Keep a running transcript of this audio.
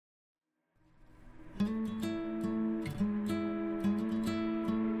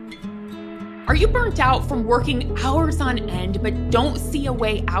Are you burnt out from working hours on end but don't see a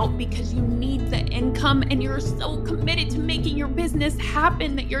way out because you need the income and you're so committed to making your business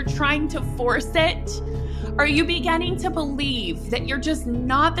happen that you're trying to force it? Are you beginning to believe that you're just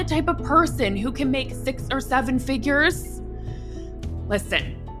not the type of person who can make 6 or 7 figures?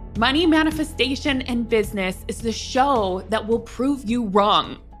 Listen, Money Manifestation and Business is the show that will prove you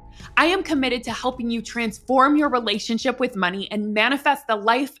wrong. I am committed to helping you transform your relationship with money and manifest the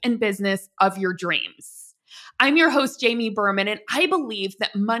life and business of your dreams. I'm your host, Jamie Berman, and I believe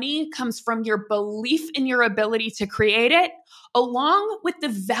that money comes from your belief in your ability to create it, along with the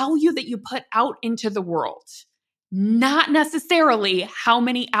value that you put out into the world. Not necessarily how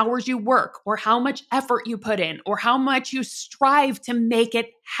many hours you work or how much effort you put in or how much you strive to make it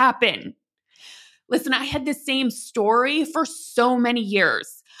happen. Listen, I had the same story for so many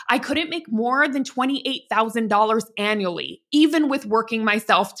years. I couldn't make more than $28,000 annually, even with working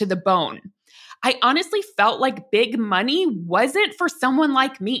myself to the bone. I honestly felt like big money wasn't for someone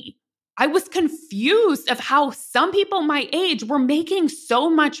like me. I was confused of how some people my age were making so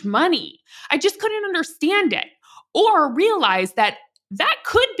much money. I just couldn't understand it or realize that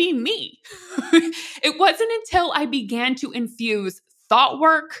could be me. It wasn't until I began to infuse thought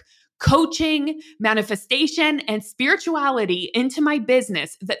work, coaching, manifestation, and spirituality into my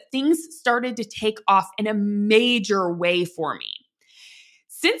business that things started to take off in a major way for me.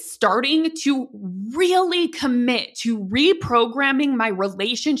 Since starting to really commit to reprogramming my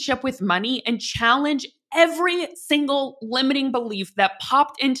relationship with money and challenge every single limiting belief that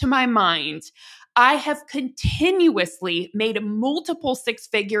popped into my mind, I have continuously made multiple 6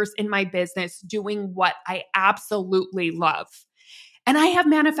 figures in my business doing what I absolutely love. And I have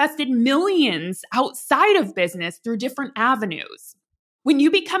manifested millions outside of business through different avenues. When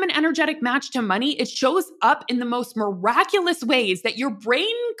you become an energetic match to money, it shows up in the most miraculous ways that your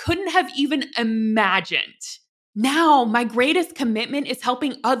brain couldn't have even imagined. Now, my greatest commitment is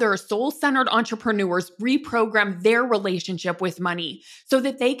helping other soul-centered entrepreneurs reprogram their relationship with money so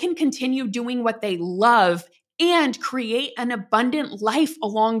that they can continue doing what they love and create an abundant life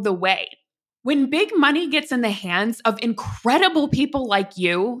along the way. When big money gets in the hands of incredible people like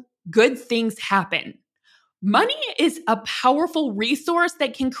you, good things happen. Money is a powerful resource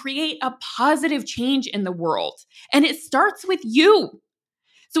that can create a positive change in the world, and it starts with you.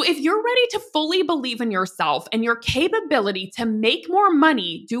 So if you're ready to fully believe in yourself and your capability to make more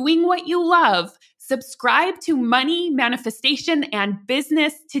money doing what you love, subscribe to Money Manifestation and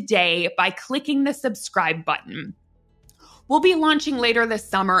Business today by clicking the subscribe button. We'll be launching later this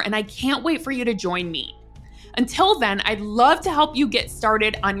summer, and I can't wait for you to join me. Until then, I'd love to help you get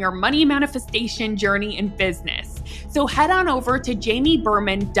started on your money manifestation journey in business. So head on over to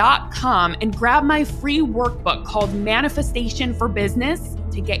jamieberman.com and grab my free workbook called Manifestation for Business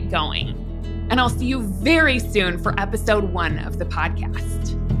to get going. And I'll see you very soon for episode 1 of the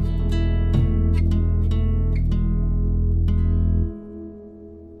podcast.